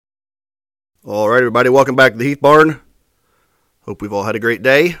All right, everybody, welcome back to the Heath Barn. Hope we've all had a great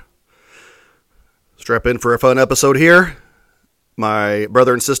day. Strap in for a fun episode here. My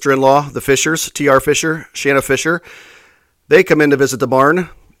brother and sister-in-law, the Fishers, T.R. Fisher, Shanna Fisher, they come in to visit the barn.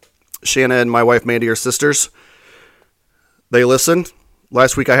 Shanna and my wife Mandy are sisters. They listen.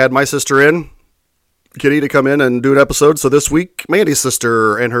 Last week I had my sister in, Kitty, to come in and do an episode. So this week, Mandy's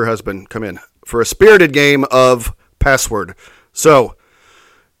sister and her husband come in for a spirited game of Password. So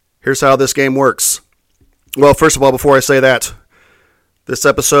here's how this game works. Well, first of all, before I say that, this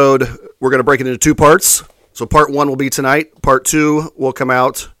episode, we're going to break it into two parts. So part one will be tonight. Part two will come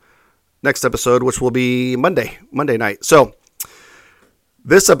out next episode, which will be Monday night. So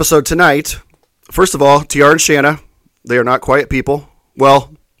this episode tonight, first of all, TR and Shanna, they are not quiet people.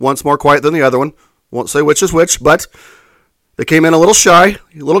 Well, one's more quiet than the other one. Won't say which is which, but they came in a little shy,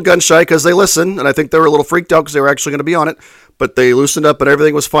 a little gun shy because they listened, and I think they were a little freaked out because they were actually going to be on it. But they loosened up and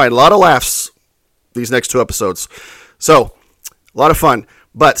everything was fine. A lot of laughs these next two episodes. So, a lot of fun.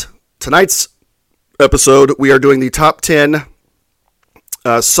 But tonight's episode, we are doing the top 10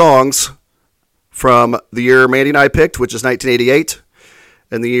 songs from the year Mandy and I picked, which is 1988,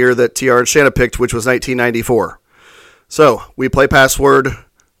 and the year that TR and Shanna picked, which was 1994. So, we play Password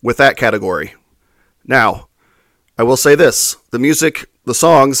with that category. Now, I will say this. The music, the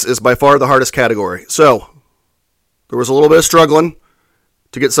songs, is by far the hardest category. So, there was a little bit of struggling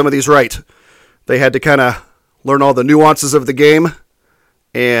to get some of these right. They had to kind of learn all the nuances of the game.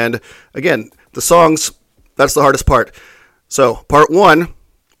 And again, the songs, that's the hardest part. So part one,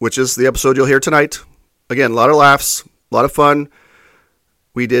 which is the episode you'll hear tonight. Again, a lot of laughs, a lot of fun.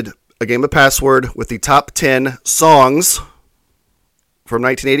 We did a game of Password with the top 10 songs from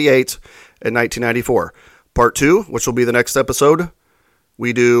 1988 and 1994. Part two, which will be the next episode,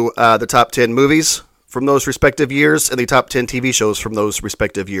 we do the top 10 movies from those respective years, and the top 10 TV shows from those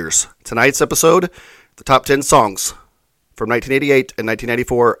respective years. Tonight's episode, the top 10 songs from 1988 and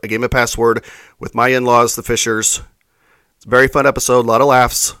 1994, a game of Password with my in-laws, the Fishers. It's a very fun episode, a lot of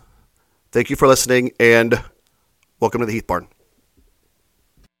laughs. Thank you for listening, and welcome to the Heath Barn.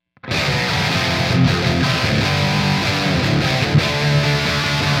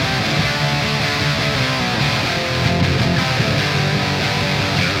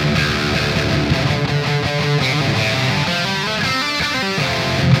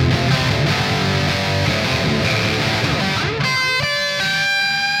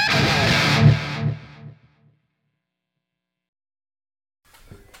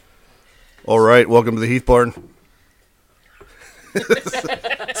 All right, welcome to the Heath Barn.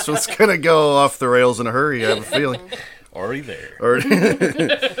 So it's going to go off the rails in a hurry, I have a feeling. Already there.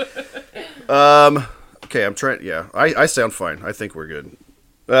 Okay, I'm trying, yeah, I sound fine. I think we're good.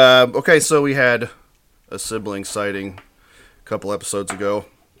 Okay, so we had a sibling sighting a couple episodes ago.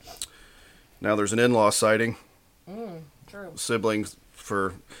 Now there's an in-law sighting. True. Siblings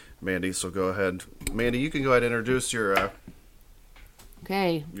for Mandy, so go ahead. Mandy, you can go ahead and introduce your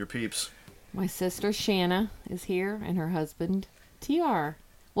Okay, peeps. my sister Shanna is here and her husband TR.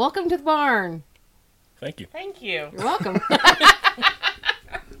 Welcome to the barn. Thank you. Thank you. You're welcome.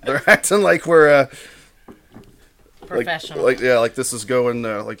 They're acting like we're Professional. like this is going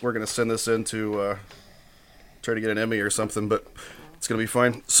like we're gonna send this in to try to get an Emmy or something, but it's gonna be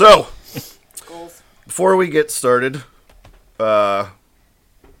fine. So Goals. before we get started, you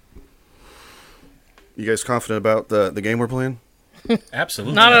guys confident about the game we're playing?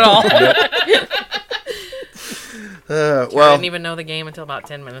 Absolutely. Not at all. I Well, didn't even know the game until about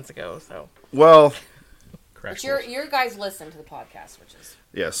 10 minutes ago, so. well, Crash But your guys listen to the podcast, which is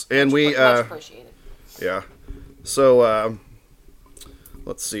yes, and we much appreciated. yeah. So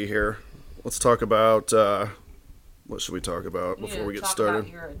let's see here. Let's talk about what should we talk about before we get started?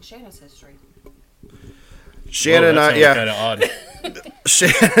 About your and Shanna's history. Shanna and I, yeah. Kind of odd.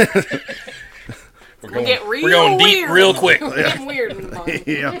 Shanna, We'll get real We're going deep weird. real quick. We're getting weird in the barn.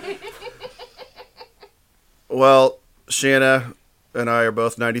 yeah. Well, Shanna and I are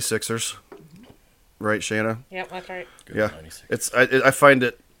both 96ers, right, Shanna? Yep, that's right. Good Yeah. 96. It's I find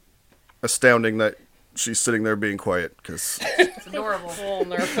it astounding that she's sitting there being quiet because It's adorable. A little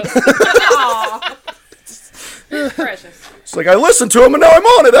nervous. Aw. Precious. it's like I listened to him and now I'm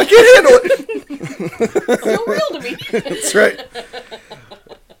on it. I can't handle it. So real to me. That's right.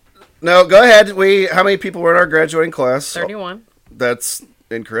 No, go ahead. How many people were in our graduating class? 31. That's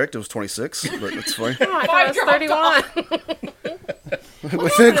incorrect. It was 26, but it's fine. Oh, I thought it was 31. I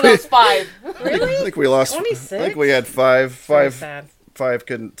think Those five. Really? I think we lost. 26? I think we had five. Very sad. Five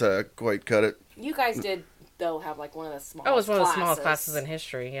couldn't quite cut it. You guys did, though, have like one of the smallest Oh, it was one of the smallest classes in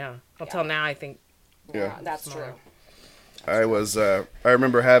history, yeah. Until now, I think. Yeah. That's true. I was. I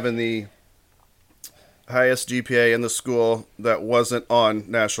remember having the highest GPA in the school that wasn't on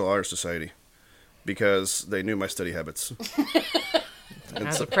National Honor Society because they knew my study habits.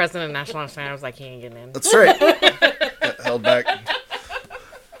 As a president of National Honor Society, I was like, he ain't getting in. That's right. Got held back.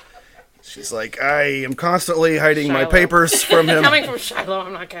 She's like, I am constantly hiding my Shiloh. papers from him. Coming from Shiloh,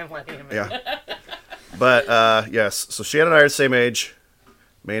 I'm not going to let him in. Yeah. But, yes. So Shannon and I are the same age.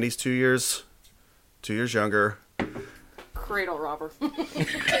 Mandy's 2 years younger. Cradle robber.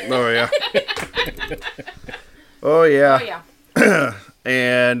 Oh, yeah. Oh, yeah. Oh, yeah.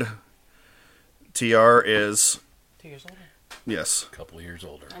 And TR is, 2 years old. yes, A couple of years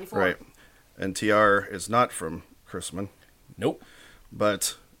older. 94. right. And TR is not from Chrisman, Nope.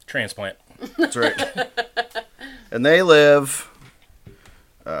 but Transplant. that's right. And they live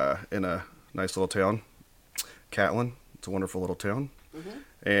in a nice little town, Catlin. It's a wonderful little town.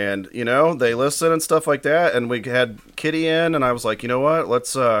 And, you know, they listen and stuff like that. And we had Kitty in, and I was like, you know what?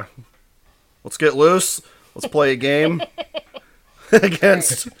 Let's get loose. Let's play a game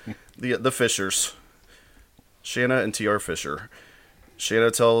against the Fishers. Shanna and TR Fisher.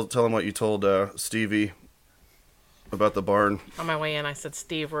 Shanna, tell them what you told Stevie about the barn. On my way in, I said,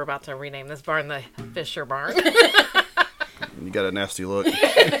 Steve, we're about to rename this barn the Fisher Barn. You got a nasty look. You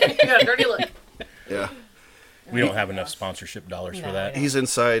got a dirty look. Yeah. We don't have enough sponsorship dollars for that. He's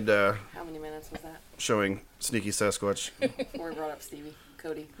inside How many minutes was that showing Sneaky Sasquatch. before we brought up Stevie?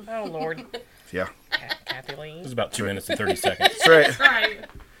 Cody. Oh, Lord. Yeah. Kathy Lee. It was about 2 minutes and 30 seconds. That's right. Right.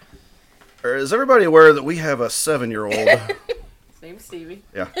 Or is everybody aware that we have a 7-year-old? Same as Stevie.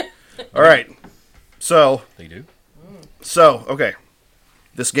 Yeah. All right. So, They do? okay.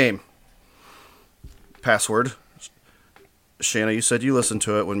 This game. Password. Shanna, you said you listened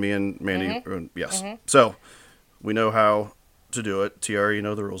to it when me and Mandy. Yes. So, we know how to do it. TR, you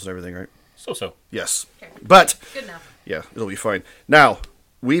know the rules and everything, right? So. Yes. But, Good enough. yeah, it'll be fine. Now,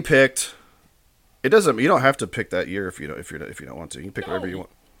 we picked. It doesn't. You don't have to pick that year if you don't want to. You can pick whatever you want.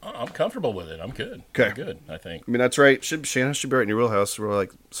 I'm comfortable with it. I'm good. Okay. I'm good, I think. I mean, that's right. Shanna should be right in your wheelhouse. We're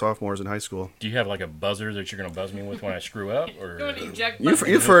like sophomores in high school. Do you have like a buzzer that you're going to buzz me with when I screw up? Or Going to eject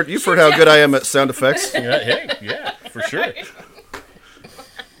You've heard how good I am at sound effects. Yeah, hey, yeah, for sure.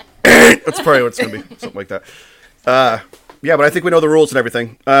 That's probably what it's gonna be, something like that. Yeah, but I think we know the rules and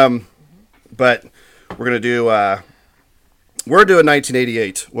everything. But we're gonna do. We're doing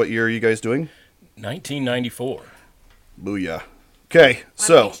 1988. What year are you guys doing? 1994. Booyah. Okay,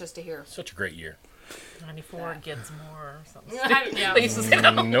 so anxious to hear. Such a great year. 94 gets more or something. Yeah. They used to say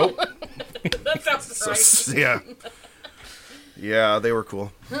that. Nope. That sounds right. so yeah, they were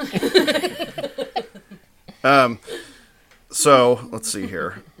cool. So let's see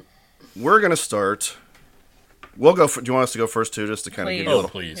here. We're gonna start. We'll go. Do you want us to go first too, just to kind of give you a Oh, little?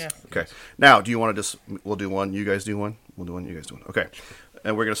 please. Yeah. Okay. Now, do you want to just? We'll do one. You guys do one. We'll do one. You guys do one. Okay.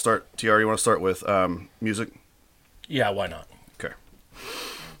 And we're gonna start. TR, you want to start with music? Yeah, why not? Okay.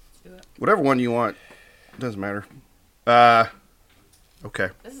 do it. Whatever one you want. Doesn't matter. Okay.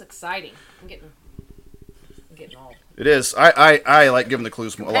 This is exciting. I'm getting old. It is. I like giving the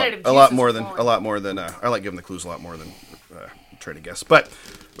clues a lot Competitive more juices than flowing. I like giving the clues a lot more than trying to guess. But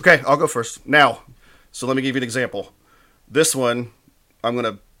okay, I'll go first now. So let me give you an example. This one, I'm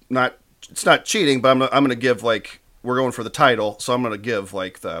gonna not. It's not cheating, but I'm gonna give like we're going for the title, so I'm gonna give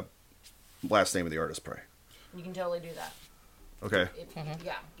like the last name of the artist. Probably. You can totally do that. Okay.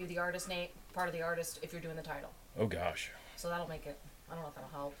 Yeah, give the artist name, part of the artist, if you're doing the title. Oh, gosh. So that'll make it. I don't know if that'll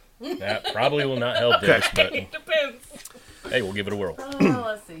help. That probably will not help this, but Depends. hey, we'll give it a whirl. Oh,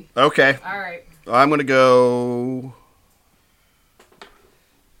 let's see. Okay. All right. I'm gonna go.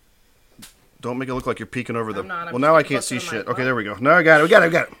 Don't make it look like you're peeking over the. I'm not, I'm well, now I just can't closer see to the shit. mic. Okay, there we go. No, I got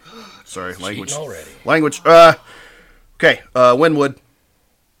it. Sorry, language. Cheating already. Language. Okay. Winwood.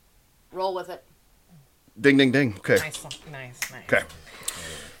 Roll with it. Ding, ding, ding. Okay. Nice. Okay.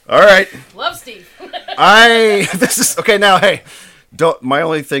 All right. Love Steve. This is okay now. Hey, don't. My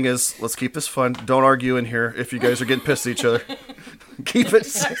only thing is, let's keep this fun. Don't argue in here if you guys are getting pissed at each other. Keep it.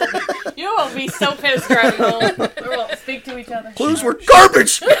 You will be so pissed driving home. We won't speak to each other. Clues were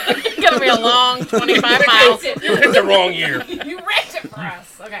garbage. It's going to be a long 25 miles. You picked the wrong year. You wrecked it for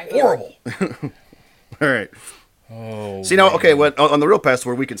us. Okay. Horrible. All right. Oh. See now, okay. On the real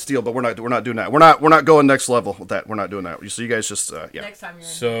password, we can steal, but we're not doing that. We're not going next level with that. We're not doing that. So you guys just yeah. Next time you're in.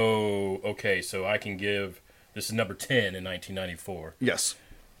 So, okay, so I can give, this is number 10 in 1994. Yes.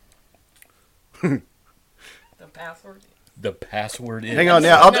 The password. The password is. Hang on.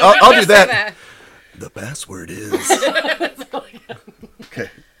 Yeah, I'll do Say that. The password is. Okay.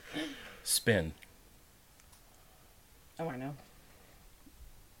 Spin. Oh, I know.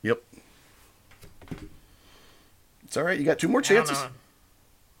 Yep. It's all right. You got 2 more I don't chances. know.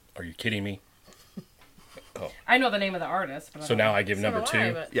 Are you kidding me? Oh. I know the name of the artist. But So now I give so number do I,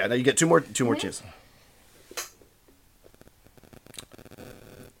 2. but- Yeah, now you get two more chances.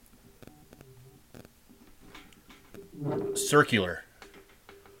 Circular.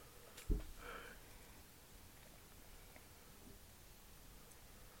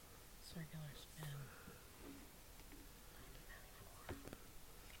 Circular spin.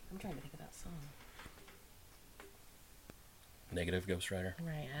 I'm trying to think of that song. Negative Ghost Rider.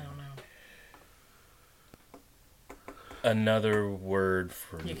 Right, I don't know. Another word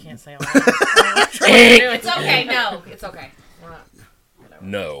for You can't say all that. It's okay. No, it's okay. We're not.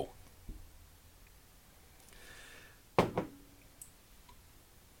 no.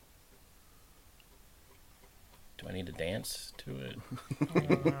 Do I need to dance to it? I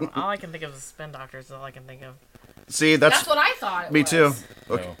don't know. All I can think of is Spin Doctors. Is all I can think of. See, That's what I thought. It me was. too.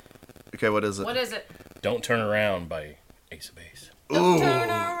 Okay. No. Okay, what is it? What is it? Don't Turn Around by Ace of Base. Ooh.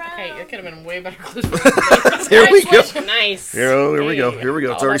 Okay, it could have been way better clues. Here we go. Nice. Here we go. Here we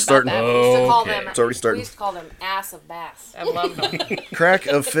go. It's already starting. We used to call Okay. them. It's already We starting. used to call them ass of bass. I love them. Crack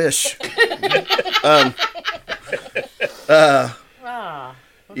of fish. Ah.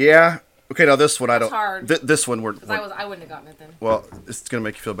 Yeah. Okay, now this one I That's don't. hard. This one we're. I wouldn't have gotten it then. Well, it's gonna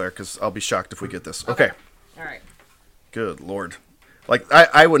make you feel better because I'll be shocked if we get this. Okay. All right. Good lord. Like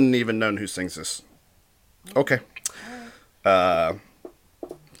I wouldn't even known who sings this. Okay.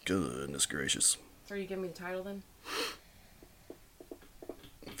 Goodness gracious. So you give me the title then?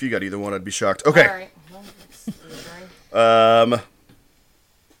 If you got either one, I'd be shocked. Okay. All right. Well,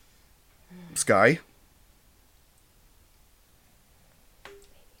 it's Sky.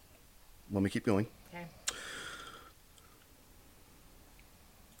 Let me keep going. okay.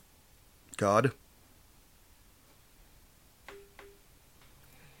 God.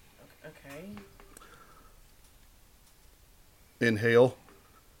 Okay. Inhale.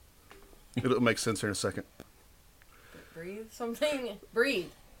 It'll make sense here in a second. Breathe something. Breathe.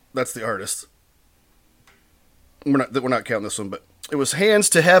 That's the artist. We're not counting this one, but it was "Hands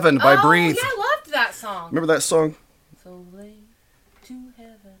to Heaven" by Breathe. Yeah, I loved that song. Remember that song? So late to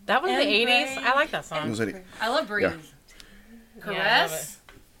heaven. That was the And 80s. pray. I like that It song. was it. I love Breathe. Yeah. Caress.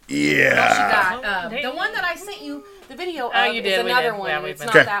 Yeah. She got the one that I sent you the video of. Oh, you did. Is We another did. one. Yeah, and we've it's been-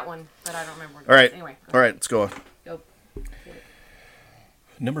 not Okay. that one, but I don't remember. What it All right. was. Anyway. All right. Let's go on. Go.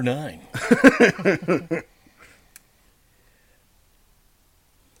 Number 9.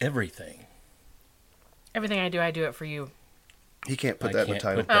 Everything. Everything I do it for you. He can't put I that in the can't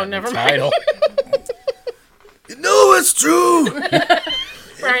title. put that in never the mind. title. No, it's true.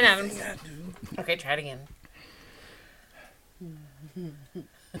 Brian Adams. Okay, try it again.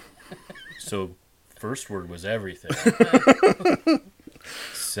 So, first word was everything.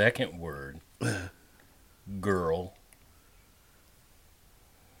 Second word, girl.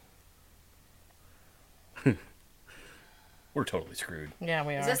 We're totally screwed. Yeah,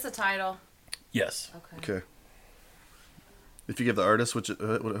 we are. Is this the title? Yes. Okay. Okay. If you give the artist, would it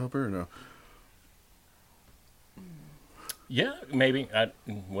help her or no? Yeah, maybe.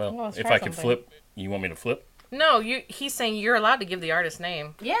 Well, let's if try I could something. flip, you want me to flip? No, he's saying you're allowed to give the artist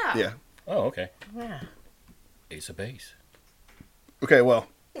name. Yeah. Yeah. Oh, okay. Yeah. Ace of Base. Okay. Well,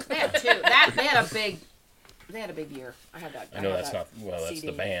 They had two. They had a big year. I had that. I know had that's that not, well, that's the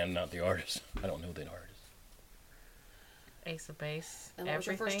CD. band, not the artist. I don't know the artist. Ace of Base. And what was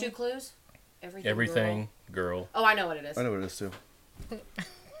your first two clues? Everything. Everything, Girl. girl. Oh, I know what it is. I know what it is too.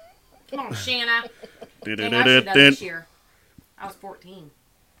 Come on, Shanna. Dang, I should have done this year. I was 14.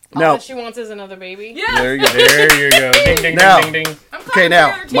 All Now, that she wants is another baby. Yeah. there you go. There you go. Ding, ding, Now- ding, ding, ding. Okay,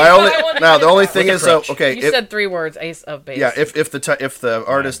 now the only thing With is approach. okay. You said 3 words. Ace of Base. Yeah, if the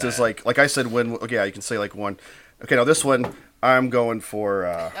artist is bad. like I said when okay, yeah, you can say like one. Okay, now this one I'm going for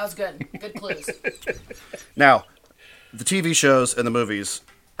That was good. Good clues. now the TV shows and the movies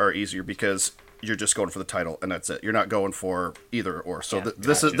are easier because you're just going for the title and that's it. You're not going for either or. So Yeah.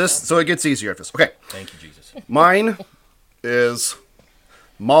 this is Gotcha. this so it gets easier after this. Okay. Thank you, Jesus. Mine is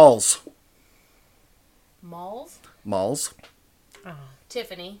malls. Malls. Malls.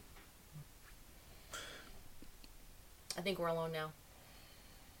 Tiffany. I think we're alone now.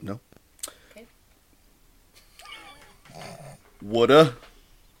 No. Okay. Woulda.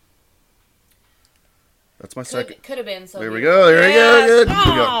 That's my second. Could have been. So There we go. There we go. Good. There we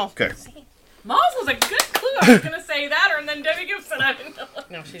go. Oh. Okay. Malls was a good clue. I was gonna say that, or then Debbie Gibson. I didn't know.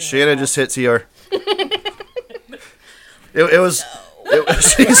 No, she didn't. Shanna just hit TR. It was.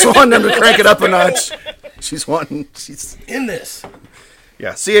 She's wanting them to crank it up a notch. She's wanting. She's In this.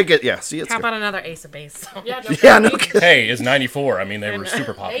 yeah. See it get. Yeah. See it's How good. about another Ace of Base? Yeah. No, Yeah. No. kidding. Hey, it's 94. I mean, they were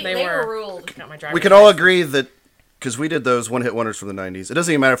super They, popular. they were ruled. Got my driver's We can all license. agree that because we did those one-hit wonders from the '90s. It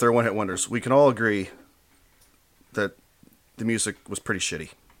doesn't even matter if they're one-hit wonders. We can all agree that the music was pretty shitty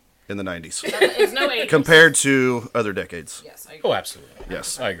in the 90s It's no 80s. compared to other decades. Yes, I agree. Oh, absolutely.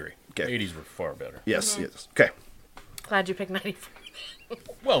 Yes. I agree. Okay. 80s were far better. Yes, yes. Okay. Glad you picked 94.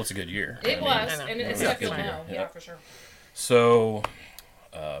 Well, it's a good year. It was, I know. and it's Yeah. definitely Yeah. now. Yeah. Yeah, for sure. So,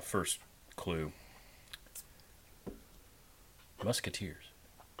 first clue. Musketeers.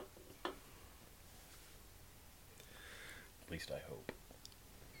 At least I hope.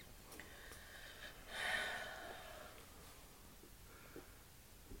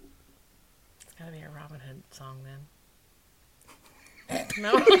 It's gotta be a Robin Hood song then.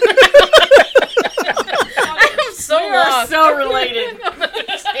 No. I'm so We are lost. so related.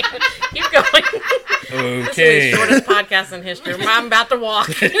 Keep going. Okay. This is the shortest podcast in history. I'm about to walk.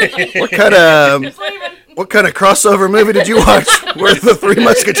 What kind of crossover movie did you watch where the Three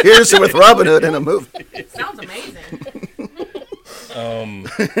Musketeers are with Robin Hood in a movie? Sounds amazing.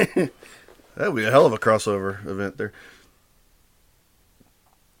 That would be a hell of a crossover event there.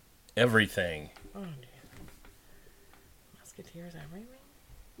 Everything. Musketeers everywhere.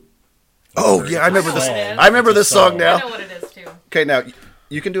 Oh yeah, I remember this. Song. I remember this song I now. know what it is too. Okay, now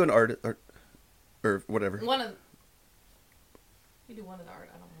you can do an art or whatever. One of. You do one of the art.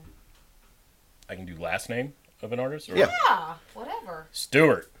 I don't know. I can do last name of an artist? Or Yeah. Yeah, whatever.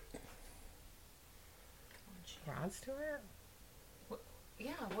 Stewart. Rod Stewart?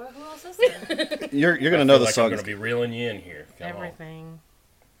 Yeah, who else is there? You're gonna I know feel the like song. I'm going to be reeling you in here. Come on. Everything.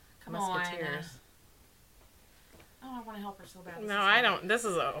 Come Musketeers. Oh, I want to help her so bad. No, I don't. This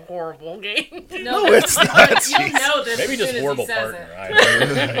is a horrible game. No, it's not. You'll know this. Maybe as just soon as horrible he says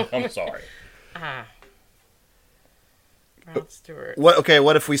partner. I'm sorry. Rod Stewart. What? Okay,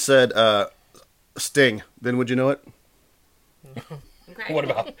 what if we said Sting? Then would you know it? it. Okay. What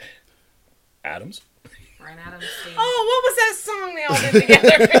about Adams? Brian Adams? Steve. Oh, what was that song they all did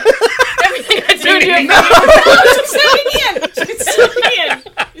together? Everything I do to you. Say it again. Say it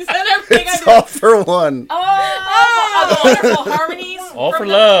again. You said everything I It's did. all for one. Oh, the wonderful harmonies. All for from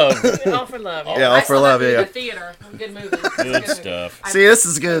love. All for love. Yeah, all I for saw love. that movie Yeah. in the theater. Good movie. It's a Good movie. stuff. See, this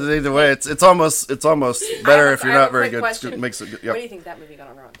is good either way. It's almost better if you're I have not a very quick good. question. It makes it good. What do Yep. you think that movie got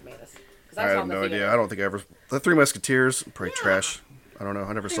on Rotten Tomatoes? 'Cause I saw it have in the no idea. theater. I don't think I ever. The Three Musketeers, pretty trash. I don't know.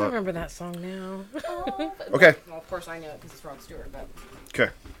 I never I saw it. remember that song now. Okay. Well, of course I know it because it's Rod Stewart, but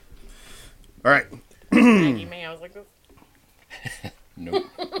Okay. All right. Maggie May, I was like, Nope.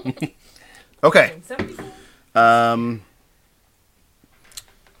 Okay. 77?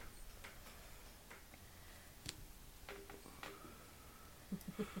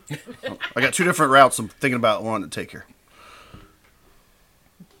 I got two different routes I'm thinking about wanting to take here.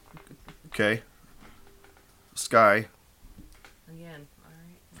 Okay. Sky. Again. All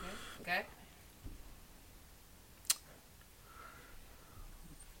right. Okay.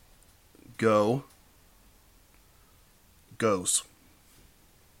 Go. Goes.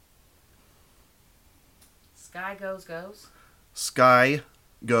 Sky goes. Sky.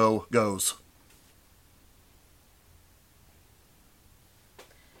 Go. Goes.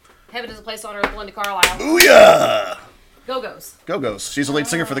 Heaven is a place on earth. Linda Carlisle. Booyah! Go-Go's. Go Go's. She's the lead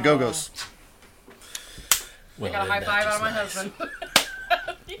singer for the Go Go's. I got a high five out of my husband.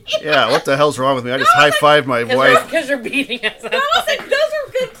 Yeah, what the hell's wrong with me? I just high fived my wife. because you're beating us. Those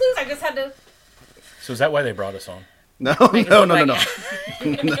are good clues. I just had to. So is that why they brought us on? No, no, no, no, no.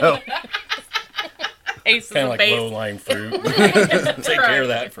 No. Ace is Kind of a like base. low-lying fruit. Take care of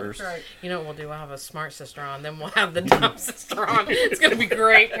that first. Right. You know what we'll do? We'll have a smart sister on, then we'll have the dumb sister on. It's going to be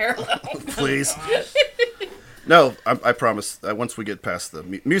great parallel. Please. No, I promise. Once we get past the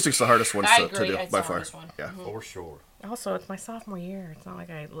music's the hardest one I to agree. do It's by the far. hardest one. Yeah. For sure. Also, it's my sophomore year. It's not like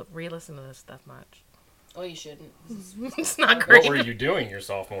I re-listen to this stuff much. Oh, you shouldn't. It's not great. What were you doing your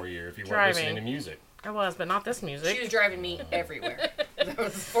sophomore year if you weren't listening to Driving. music? I was, but not this She was music. driving me everywhere. I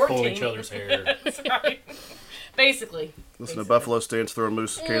was 14. Pulling each other's hair. Right. Basically. Listen to Buffalo Stance throwing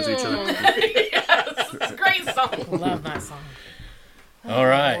moose cans at each other. Yes. It's a great song. Love that song. All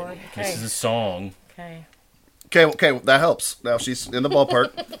right. Lord. This Okay. is a song. Okay. Okay, that helps. Now she's in the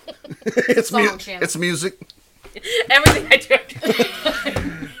ballpark. Song, Shannon. It's music. Everything I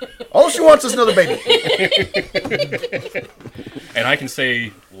do. All she wants is another baby. And I can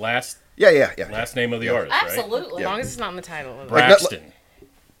say last Yeah. name of the artist, right? Absolutely. As long as it's not in the title. Of it. Braxton.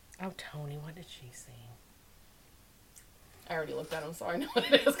 Oh, Tony, what did she sing? I already looked at him, so I know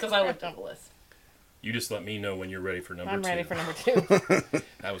what it is because I looked on the list. You just let me know when you're ready for number I'm two. ready for number 2.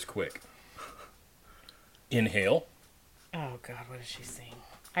 That was quick. Inhale. Oh, God, what did she sing?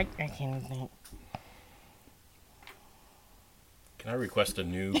 I can't even think. Can I request a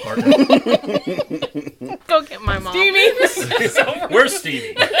new partner? Go get my mom. Stevie! Where's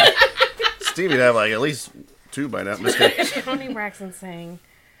Stevie? Stevie'd have like at least 2 by now. I'm just kidding. Tony Braxton saying.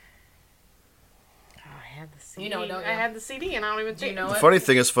 Oh, I had the CD. You know, don't you? I had the CD, and I don't even Do you think. know The it? funny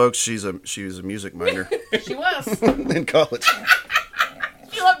thing is, folks, she was a music minor She was. in college.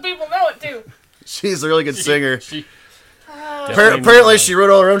 She let people know it too. She's a really good singer. She Apparently, she wrote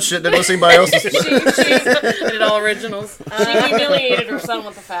all her own shit. Didn't listen to anybody else's. I did all originals. She humiliated her son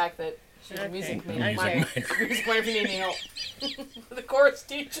with the fact that she's a music Okay. minor. Music minor. Music minor if you need any help. The chorus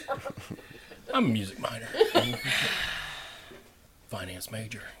teacher. I'm a music minor. Finance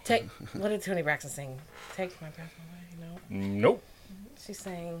major. What did Tony Braxton sing? Take my breath away. No, Nope. she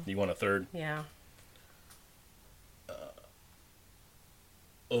sang. You want a third? Yeah.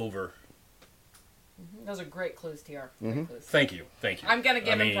 Over. Those are great clues, TR. Great clues. Thank you. Thank you. I'm gonna give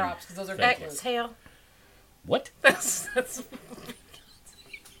I him mean, props because those are thank great you. clues. Exhale. What? That's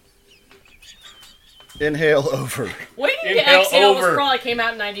Inhale over. Wait, Inhale Exhale was over. probably came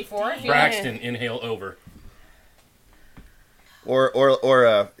out in '94. Braxton, inhale over.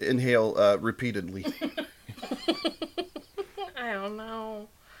 Or inhale repeatedly. I don't know.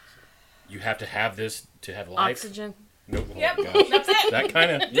 You have to have this to have life. Oxygen. Nope. Oh, Yep, gosh. that's it. That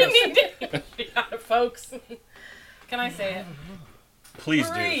kind of. Yes. Yeah, folks. Can I say it? Please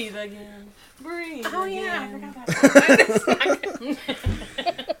do. Breathe again. Breathe. Oh yeah, I again. forgot that.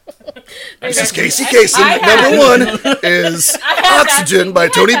 This is Casey Kasem. Number 1 is Oxygen by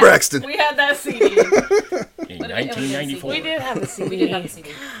Tony Braxton. We had that CD. In It was a CD. 1994. We did have the CD. We did have the CD.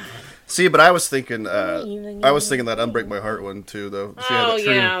 See, but I was thinking that "Unbreak My Heart" one too, though. She had Oh it.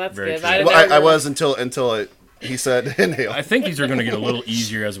 yeah, that's Very good. true. Well, I was until he said inhale. I think these are going to get a little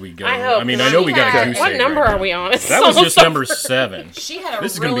easier as we go. I hope. mean, I know we got a Yeah. goose What egg number right are now. we on? It's That was almost just number 7. She had a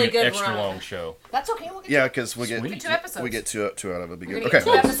This is going really to be an good extra run. long show. That's okay. We'll get Yeah, because we Sweet. get 2 episodes. we get two out of it. Be We're good. gonna Okay.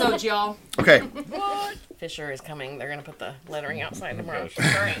 get 2 episodes, y'all. Okay. Fisher is coming. They're gonna put the lettering outside tomorrow.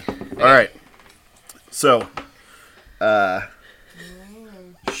 Gosh. All right. All right. So,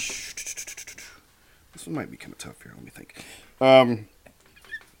 this one might be kind of tough here. Let me think.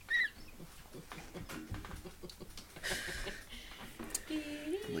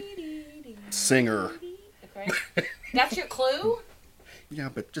 Singer. Okay. That's your clue? Yeah,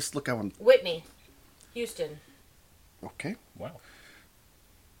 but just look how I'm. Whitney Houston. Okay. Wow.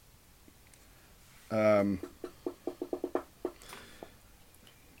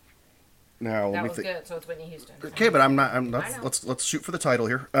 Now let That me was think. good. So it's Whitney Houston. Okay, but I'm not. I know. Let's shoot for the title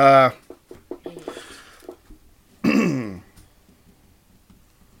here. I'm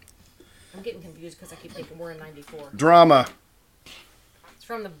getting confused because I keep thinking we're in '94. Drama. It's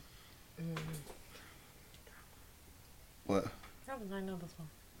from the. What? How did I know this one?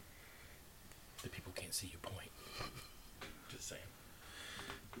 The people can't see your point. Just saying.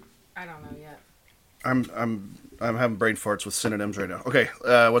 I don't know yet. I'm having brain farts with synonyms right now. Okay,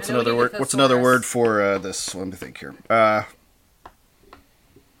 what's I know another you word? get What's another thesaurus. word for this? Let me think here.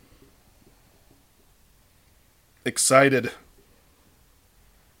 Excited.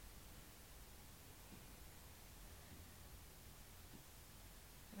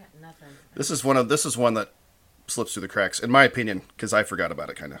 I got nothing. This is one that slips through the cracks, in my opinion, because I forgot about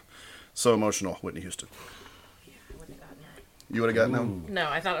it, kind of. So emotional, Whitney Houston. I wouldn't have gotten that. You would have gotten that one? No,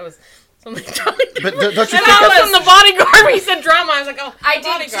 I thought it was something. But don't you I think? thought it was from the Bodyguard. When he said drama, I was like, oh, I did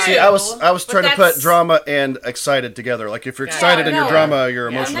Bodyguard. too. See, I was But trying to put that's- drama and excited together. Like if you're Yeah, excited in your no. drama, you're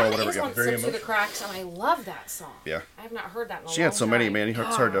And emotional, that whatever. is Yeah. one Very slips through the emo- cracks, and I love that song. Yeah. I have not heard that in a She had long so many, time. man. It's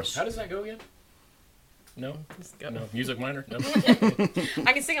hard to. How does that go again? No? Go. No. Music minor? No.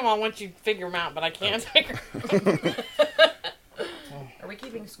 I can sing them all once you figure them out, but I can't figure. Are we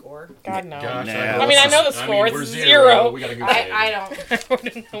keeping score? God no. Gosh, Nah. I mean, I know the score. we're It's 0. We got a goose egg. I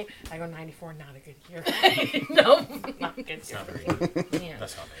don't. I go 94. Not a good year. No. Not a good It's year. not very good. Yeah.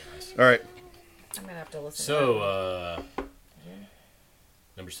 That's not very nice. All right. I'm gonna have to listen. So,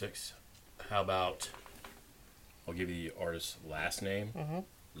 number 6. How about I'll give you the artist's last name.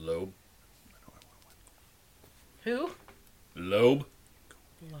 Loeb. Who? Loeb.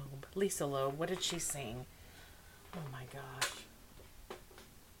 Loeb. Lisa Loeb. What did she sing? Oh my gosh.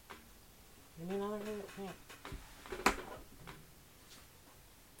 Give me another minute. Yeah.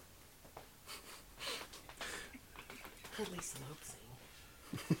 What did Lisa Loeb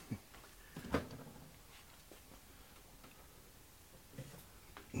sing?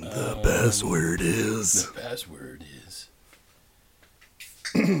 The password is. The password is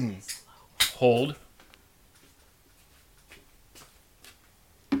hold.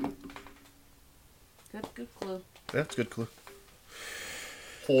 Good clue. That's a good clue.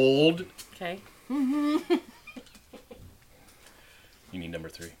 Hold. Okay. You need number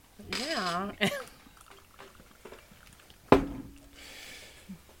 3. Yeah.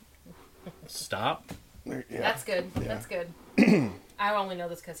 Stop. Yeah. That's good. That's good. I only know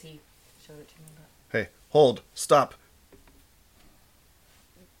this because he showed it to me. But. Hey, hold, stop.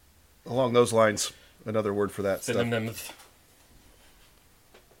 Along those lines, another word for that stuff. Synonyms.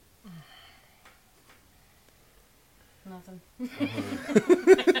 Nothing.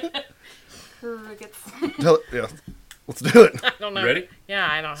 Crickets. Yeah, let's do it. I don't know. You ready? Yeah,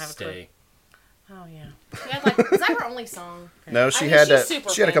 I don't have a Stay. clue. Oh yeah. She had, like, is that her only song? No, I she mean, had she's that. super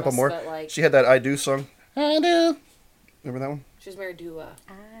She had a couple famous, more. but, like- She had that "I Do" song. I do. Remember that one? She's married to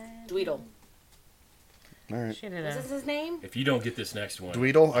Dweedle. All right. She did Is a this his name? If you don't get this next one,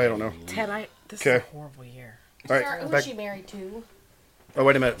 Dweedle? I don't know. Ted. This is Okay. a horrible year. All Who right. is Back. she married to? Oh,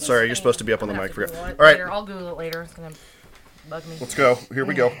 wait a minute. Sorry, you're supposed to be up on the I'm mic. gonna have to Forgot. Google All it later. right. I'll Google it later. It's gonna bug me. Let's go. Here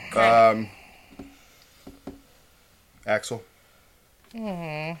we go. Okay. Axel.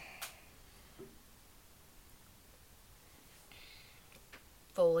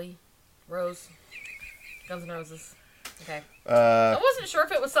 Foley, Rose, Guns N' Roses. Okay. Uh, I wasn't sure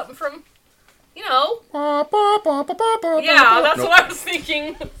if it was something from, you know. yeah, Yeah, that's what I was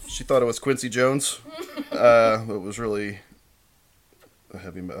thinking. She thought it was Quincy Jones. It was really a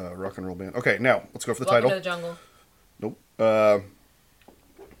heavy rock and roll band. Okay, now let's go for the Welcome to title. the jungle. Nope.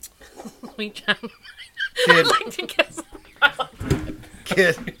 Sweet child. Kid. I like to guess.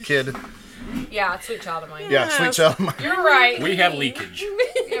 Kid. Yeah, it's Sweet Child of Mine. Yeah, Sweet Child. You're right. we have leakage. You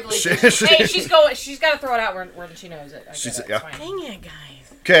have leakage. Hey, she's got to throw it out where she knows it. I She's- get it. yeah. It's fine. Dang it,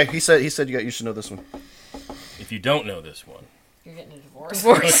 guys. Okay, he said you should know this one. If you don't know this one, You're getting a divorce.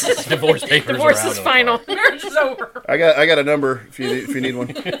 divorce papers Divorce are out is in the final. car. Marriage is over. I got a number if you need one.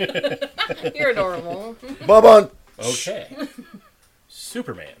 You're adorable. Bob on. Okay.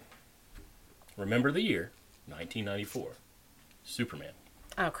 Superman. Remember the year, 1994. Superman.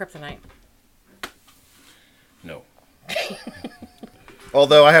 Oh, Kryptonite. No.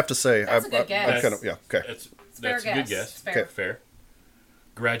 Although I have to say, That's a good guess. I kind of okay. That's fair a good guess. guess. It's fair. Fair.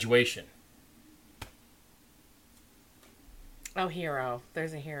 Graduation. Oh, Hero.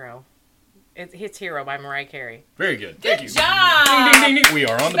 There's a Hero. It's Hero by Mariah Carey. Very good. Thank you. job. Ding, ding, ding, ding. We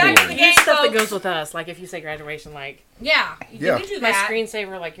are on the Back to board. the Here's game, stuff that folks. goes with us. Like if you say graduation, like Yeah, you Yeah. can do my that.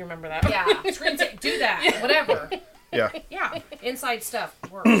 screensaver, like you remember that? Yeah, do that. Whatever. Yeah. Yeah, inside stuff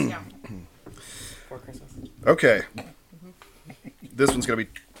works. Yeah. For Christmas. Okay. This one's gonna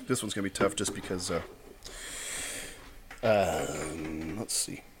be tough just because. Let's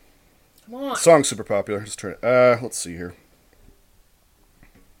see. Come on. Song's super popular. Just turn it. Let's see here.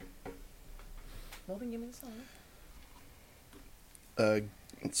 Well, then give me the song.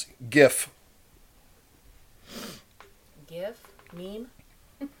 Let's see. GIF. GIF? Meme?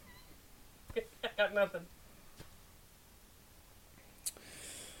 I got nothing.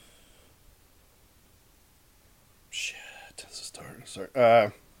 Shit. This is hard. Sorry.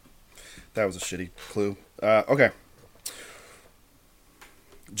 That was a shitty clue. Okay.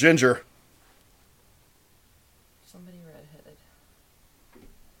 Ginger. Somebody redheaded.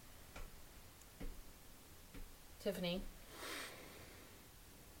 Tiffany.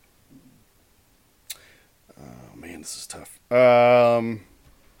 Oh man, this is tough. We're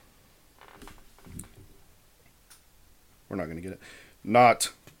not gonna get it.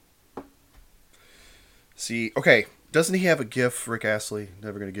 Not. See, okay. Doesn't he have a GIF, Rick Astley?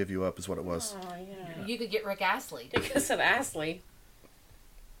 Never gonna give you up is what it was. Oh yeah. You could get Rick Astley. You could have said Astley.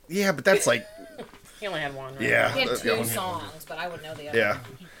 Yeah, but that's like, He only had one. Right? yeah. He had two yeah. songs, but I wouldn't know the other. Yeah.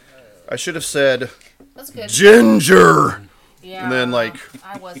 I should have said That's good. Ginger. Yeah. And then, like-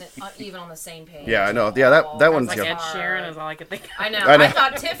 I wasn't even on the same page. Yeah, I know. Yeah, that That one's Like yeah. Ed Sheeran is all I could think of. I know. I know. I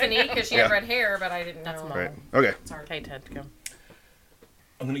thought Tiffany because she Yeah. had red hair, but I didn't know. That's Right. Okay. It's hard. Okay, Ted, go.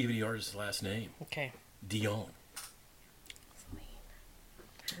 I'm going to give you the artist's last name. Okay. Dion.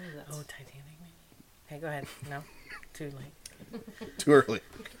 Oh, Titanic, maybe. Okay, go ahead. No, too late. Too early.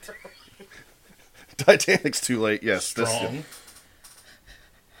 Titanic's too late. Yes. This, Strong.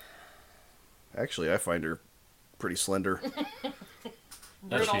 actually, I find her pretty slender.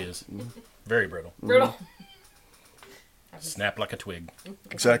 That she is. Very brittle. Brutal. Snap like a twig.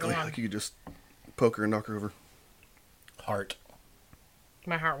 Exactly. Go on. Like you could just poke her and knock her over. Heart.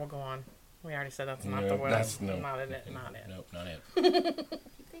 My heart will go on. We already said that's not No, the word. that's- no. Not it. Not it. Nope, not it.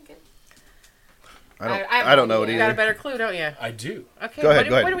 I don't know it You got a either. better clue, don't you? I do. Okay. Go ahead,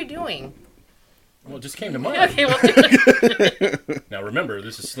 go ahead. What are we doing? Well, it just came to mind. Okay, well, Now remember,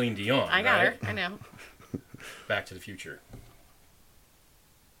 this is Celine Dion. I got right? her. I know. Back to the Future.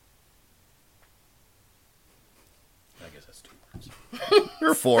 I guess that's 2 words.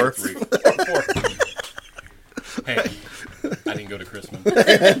 You're four. 3. 4. Hey, I didn't go to Christmas.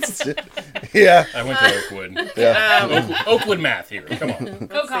 Yeah. I went to Oakwood. Yeah. Oakwood math here. Come on.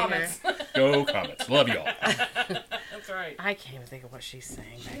 Go comments. Go Go Comets. Love y'all. That's right. I can't even think of what she's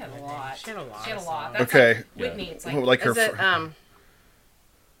saying. She had a lot. She had a lot. She had a of lot. songs. That's Okay. like Whitney. It's like, Well, like her. Is it, I have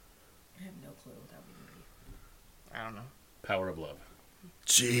no clue what that would be. I don't know. Power of Love.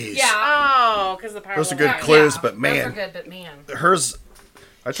 Jeez. Yeah. Oh, because the power. Those are of good love. clues, but Those are man, good, but man. hers.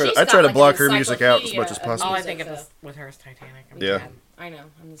 I try She's to got, like, block an her music out as much as encyclopedia of possible. All I music, think of so- is with her is Titanic. I'm Yeah. sad. I know.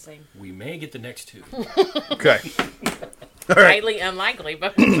 I'm the same. We may get the next two. Okay. All right. Highly unlikely,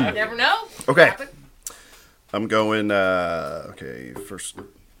 but You never know. Okay. Happen. I'm going. Okay. First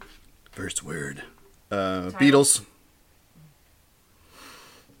word. Beatles.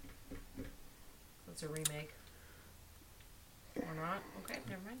 That's a remake. Or not? Okay,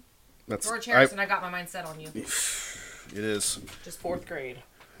 never mind. That's. George Harrison, I got my mind set on you. It is. just fourth grade.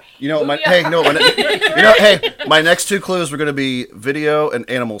 You know, my Booyah. hey, no, my, you know, hey, my next two clues were going to be video and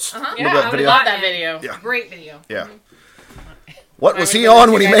animals. Uh-huh. Remember Yeah, that I video? love that video. Yeah. Great video. Yeah. What was I he remember on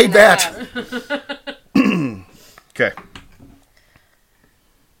the when he two guys made in that? Okay.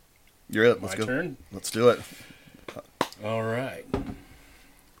 You're it. Let's My go. turn. Let's do it. All right.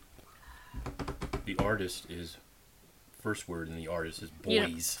 The artist is first word in the artist is Yeah.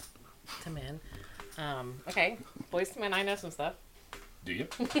 boys. To men. Okay. Boys to Men, I know some stuff. Do you?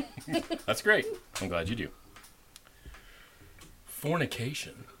 That's great. I'm glad you do.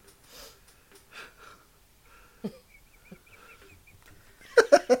 Fornication.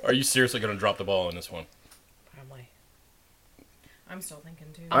 Are you seriously going to drop the ball in this one? Probably. I'm still thinking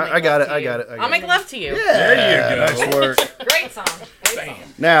too. I'll I got make it. love I to got you. it. I I'll got make it. love to you. There you go. Nice work. Great song. Great song.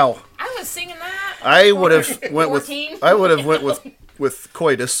 Now, I was singing that. I would have went with 14? I would have went with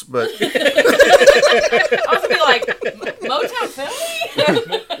coitus, but I was gonna be like, Motown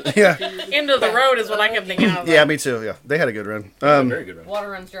Philly? yeah, End of the road is what I kept thinking. I was yeah, like, me too. Yeah, they had a good run. Very good one. Water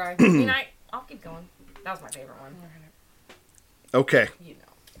runs dry. I mean, I'll keep going. That was my favorite one. Okay, You know.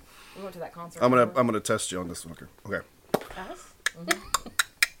 We went to that concert. I'm remember? gonna test you on this one. Okay, us?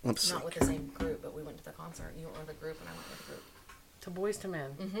 let's see. Not with the same group, but we went to the concert. You went with the group, and I went with the group. To Boys to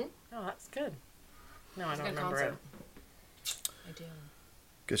Men. Mm-hmm. Oh, that's good. No, I It was a don't good remember concert. it. I do.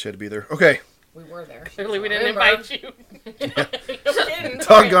 Guess you had to be there. Okay, We were there. Clearly, we didn't Remember? invite you.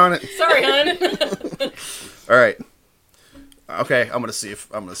 doggone it. Sorry, hon. All right. Okay, I'm gonna see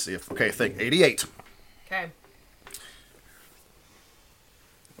if. Okay, think 88. Okay.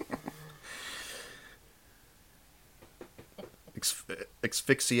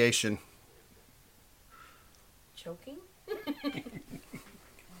 Asphyxiation. Choking?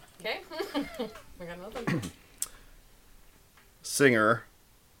 Okay. We got nothing. Singer.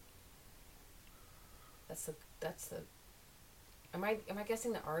 That's the am I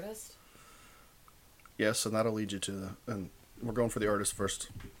guessing the artist? Yes, and that'll lead you to the. And we're going for the artist first.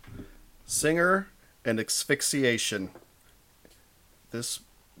 Singer and asphyxiation.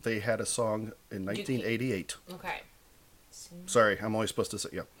 They had a song in 1988. Okay. Sorry, I'm only supposed to say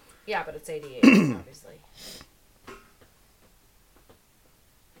yeah. Yeah, but it's 88, obviously.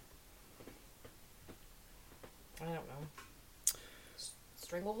 I don't know.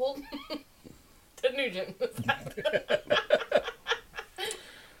 Stranglehold? Ted Nugent.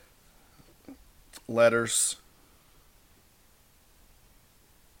 Letters.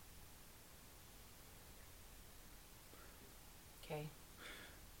 Okay.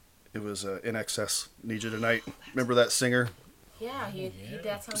 It was In Excess. Need You Tonight. Remember that singer? Yeah, he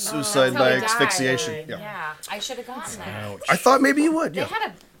that's how Suicide that's how by he died. asphyxiation. Yeah. Yeah. I should have gotten that. Ouch. I thought maybe you would. They Yeah.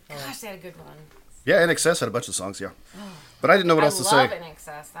 had they had a good run. Yeah, In Excess had a bunch of songs. Yeah. But I didn't know what else to I love say. In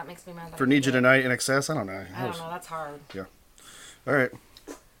Excess. That makes me mad. That For I Need You forget. Tonight, In Excess. I don't know. I don't know. That's hard. Yeah. All right.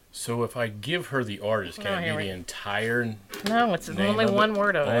 So if I give her the artist, can Oh, it here be we- the entire No, it's name only of it? one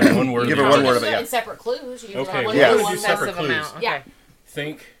word of Only it. one word. Give of her the one word artist? of it, yeah. In separate clues. You Okay, one we Yeah. will One do separate massive clues. amount. Okay. Yeah.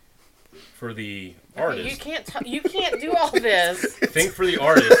 Think for the Okay, artist. you can't do all this. Think for the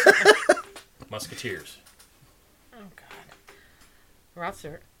artist. Musketeers. Oh God. Rod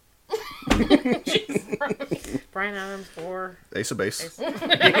Stewart. Brian Adams or Ace of Base.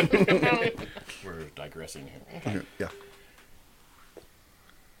 We're digressing here. Yeah.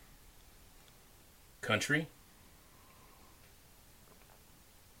 Country.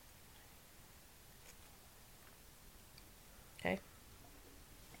 Okay.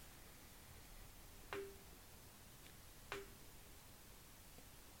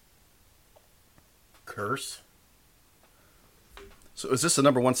 Curse. So is this the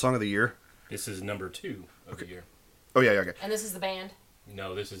number one song of the year? This is number 2 of the year. Oh yeah, yeah, okay. And this is the band.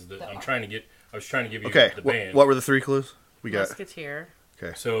 No, this is the. The I'm art. trying to get. I was trying to give you Okay. the band. What were the 3 clues we got? Musketeer.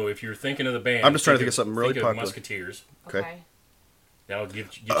 Okay. So if you're thinking of the band, I'm just trying to think of something really think popular. Musketeers. Okay. Okay. That'll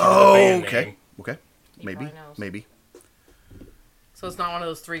get you Oh, the band okay. name. Okay. He Maybe. probably knows. Maybe. So it's not one of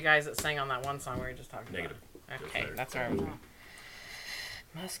those three guys that sang on that one song we were just talking Negative. about. Okay, that's right.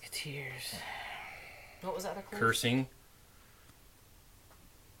 Musketeers. What was that? A clue? Cursing.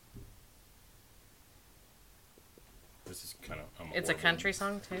 This is kind of. It's a country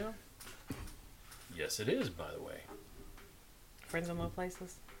song too. Yes, it is. By the way, Friends in Low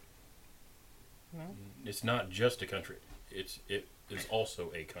Places. No. it's not just a country. It is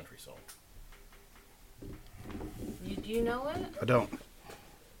also a country song. Do you know it? I don't.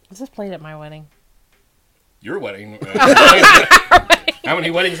 Was this played at my wedding? Your wedding. How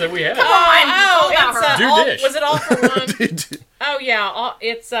many weddings have we had? Do dish. Was it all for one? Oh yeah,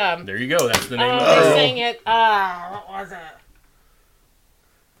 it's There you go. That's the name they of it. sang it. What was it?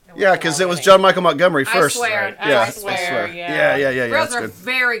 Yeah, because it was John Michael Montgomery first. I swear. Right. Yeah, I swear. Yeah. Yeah. Those That's are good.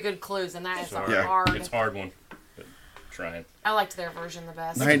 very good clues, and that is Sorry. Yeah. hard. It's a hard one. But trying. I liked their version the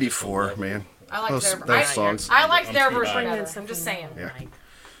best. 94, man. I liked Those their songs. I liked their I'm version trying. better. I'm just saying. Yeah.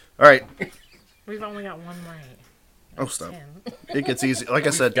 All right. We've only got one right. Oh, stop. 10. It gets easy. Like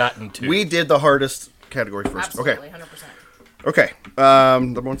I said, Gotten two. we did the hardest category first. Absolutely, Okay. 100%. Okay.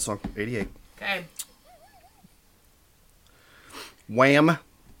 Number one song, 88. Okay, Wham.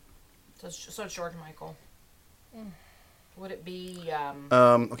 so it's George Michael. Would it be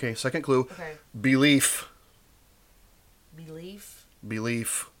Okay, second clue. okay? Belief. Belief.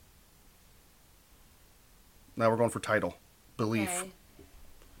 Belief. Now we're going for title. Belief. Okay.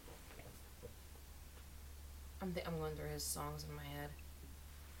 I'm going through his songs in my head.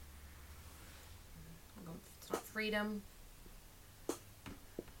 It's not Freedom.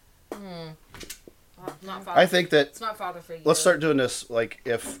 Not Father. I think that It's not Father Figure. let's start doing this. Like,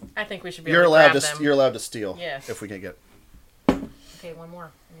 if I think we should be you're able to allowed grab to, them. you're allowed to steal. Yes. If we can get. Okay, one more.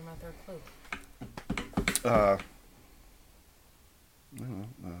 Give me my third clue. I don't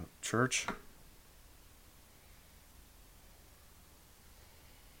know, church.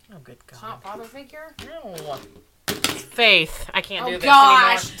 Oh, good It's God. not Father Figure. No. Faith. I can't do Oh this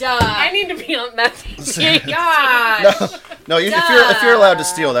gosh, anymore. duh. I need to be on that. Gosh. No, if you're allowed to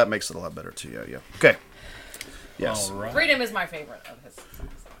steal, that makes it a lot better too. Yeah. Okay. Yes. All right. Freedom is my favorite of his songs.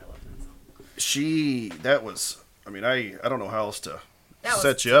 I love that song. That was. I mean, I don't know how else to That was-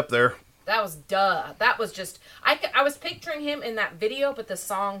 set you up there. That was duh. That was just I was picturing him in that video, but the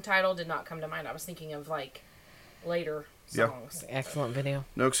song title did not come to mind. I was thinking of like later Yeah. songs. Excellent video.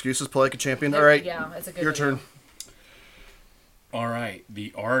 No excuses. Play like a champion. All right. Yeah, it's a good Your video. turn. All right.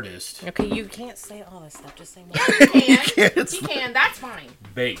 The artist. Okay, you can't say all this stuff. Just say one. He can. It's He can. That's fine.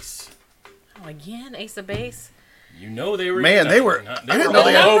 Bass. Oh, again, Ace of Base. You know they were. Man, they were- I didn't know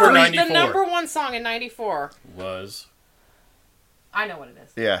they had over three. 94. The number one song in '94. Was. I know what it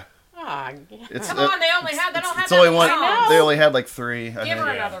is. Yeah. Ah, yeah. It's Come on, they don't have it's that only many one. songs. They only had like three. I Give think. her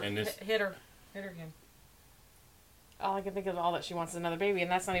Yeah, another. and this- Hit her again. All I can think of is All That She Wants Is Another Baby, and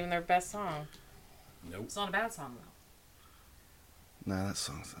that's not even their best song. Nope. It's not a bad song though. No, that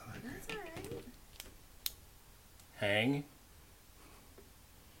song's not that great. That's all right. Hang.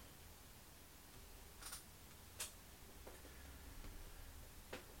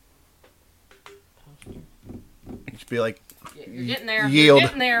 It should be like You're getting there. yield, You're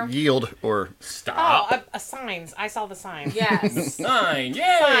getting there. yield, or Stop. Oh, signs. I saw the sign. Yes. 9.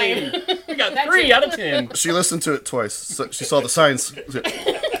 Yay! We got 3 out of 10. she listened to it twice. So she saw the signs.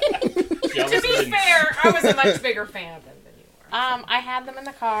 To be fair, I was a much bigger fan of them than you were. I had them in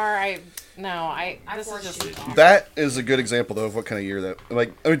the car. This is forced just. you to. That is a good example though of what kind of year that.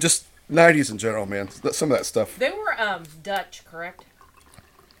 Like, I mean, just '90s in general, man. Some of that stuff. They were Dutch, correct?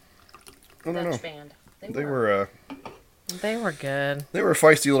 I don't know. Dutch band. They were They were good. they were a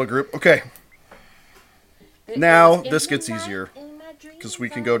feisty little group. Okay, now this gets easier because we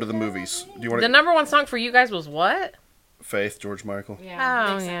can go to the movies. Do you want The to? number one song for you guys was what? Faith, George Michael. Yeah.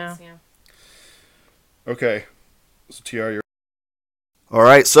 Oh, makes yeah. sense, Okay, so TR, you're. All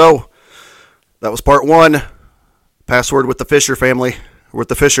right, so that was part one. Password with the Fisher family, with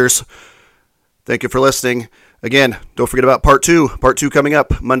the Fishers. Thank you for listening. Again, don't forget about part two. Part two coming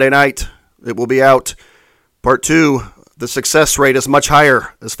up Monday night. It will be out. Part two, the success rate is much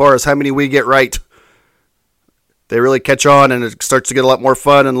higher as far as how many we get right. They really catch on and it starts to get a lot more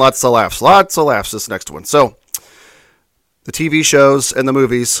fun and lots of laughs. Lots of laughs this next one. So, the TV shows and the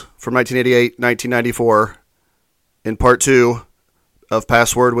movies from 1988, 1994 in part two of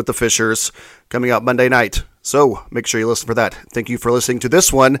Password with the Fishers coming out Monday night. So, make sure you listen for that. Thank you for listening to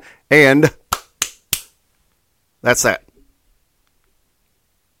this one, and that's that.